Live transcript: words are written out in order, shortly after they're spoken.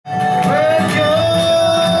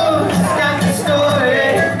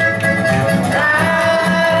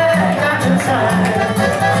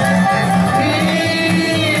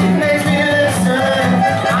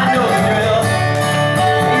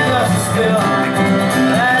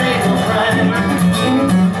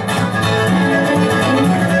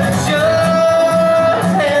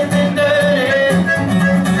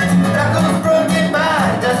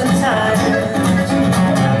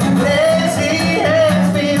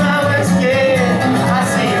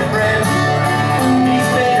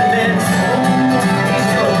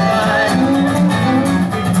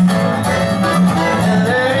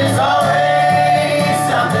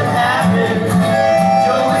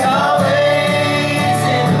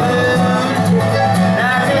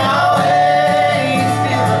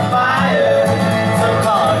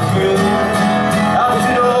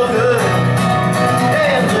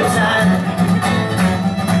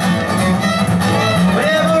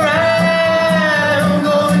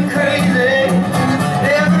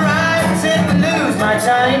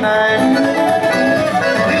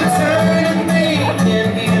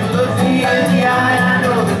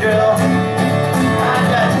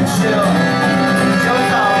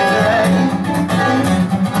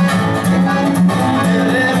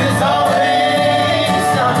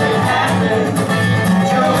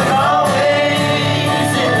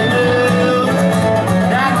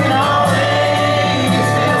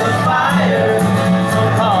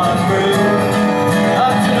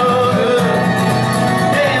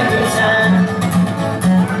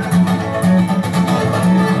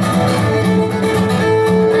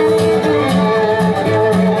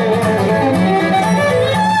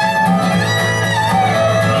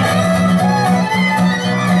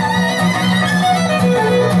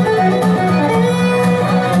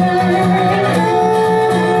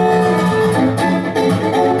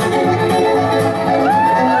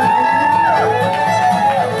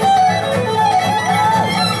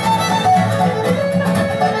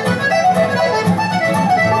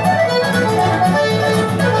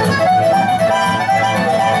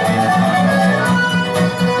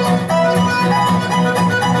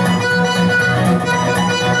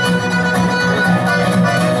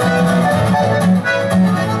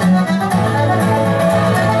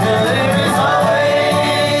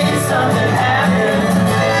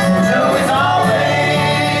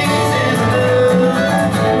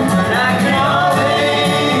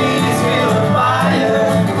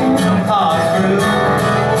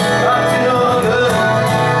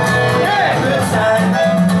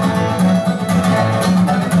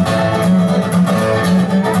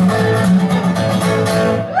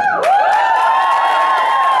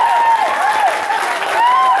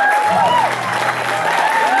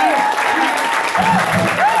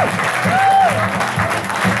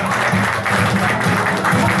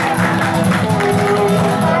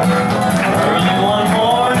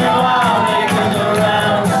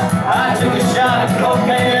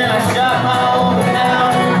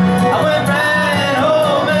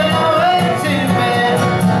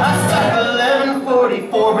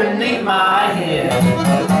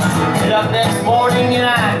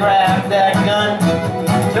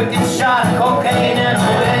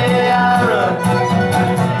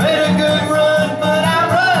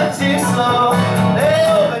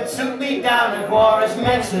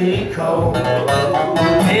icy cold.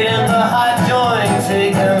 Hitting the hot joint,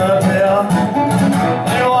 taking a pill,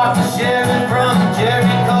 and walked the sheriff from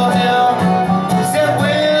Jericho Hill. He said,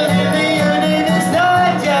 well, your name is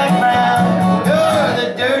not Jack Brown. You're the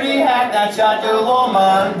dirty hack that shot your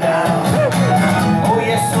woman down. Oh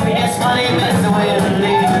yes, my name is the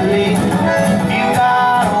Willie. If you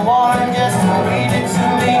got a warrant, just read it to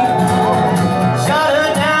me. Shot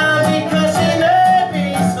her down because she made me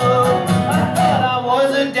so. I thought I was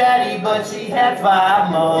her daddy, but she had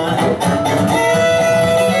 5 more.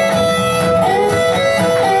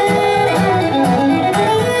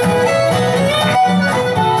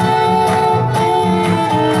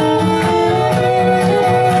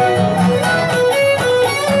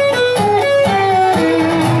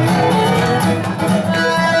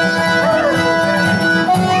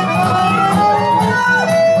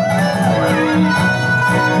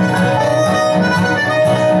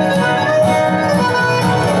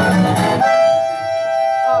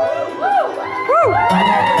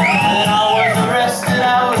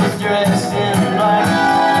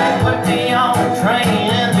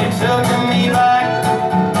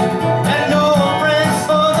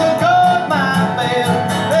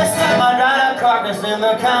 In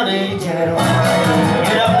the county jail.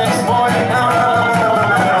 Get up next morning,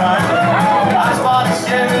 I spot the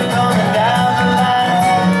sheriff coming down the line.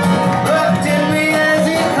 Looked at me as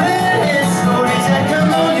he cleared his throat. He said,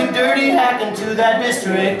 come on, you dirty hack, into that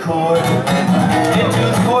district court. Into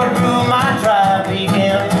the courtroom my trial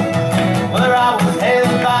began, where I was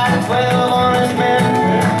held by 12 honest men.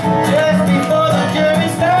 Just before the jury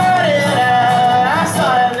started out, I saw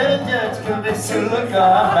that little judge convinced to look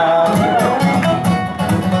about.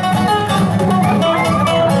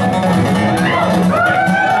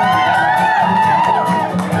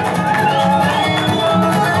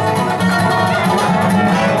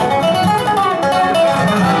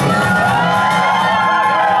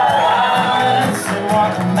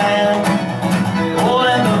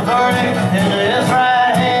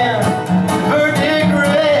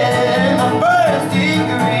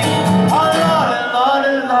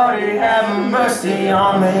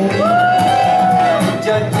 On me. The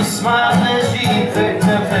judge smiled as she picked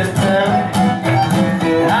up his pen.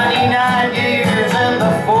 99 years in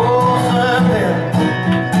the force of it.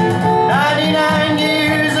 99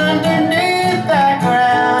 years underneath that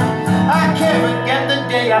ground. I can't forget the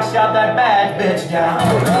day I shot that bad bitch down.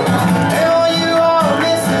 Hell, you all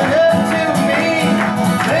listen up to me.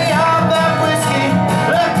 Lay off that whiskey,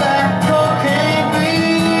 let that cocaine be.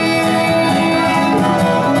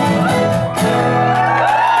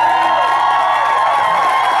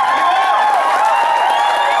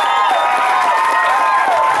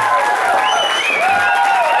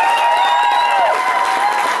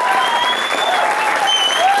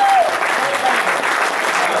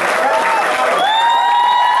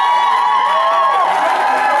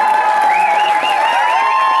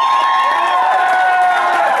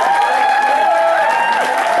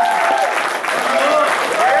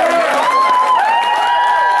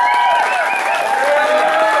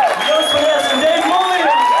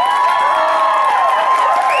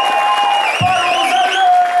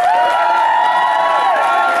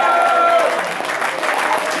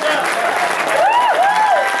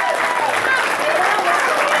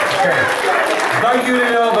 Dank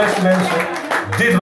jullie wel, beste mensen.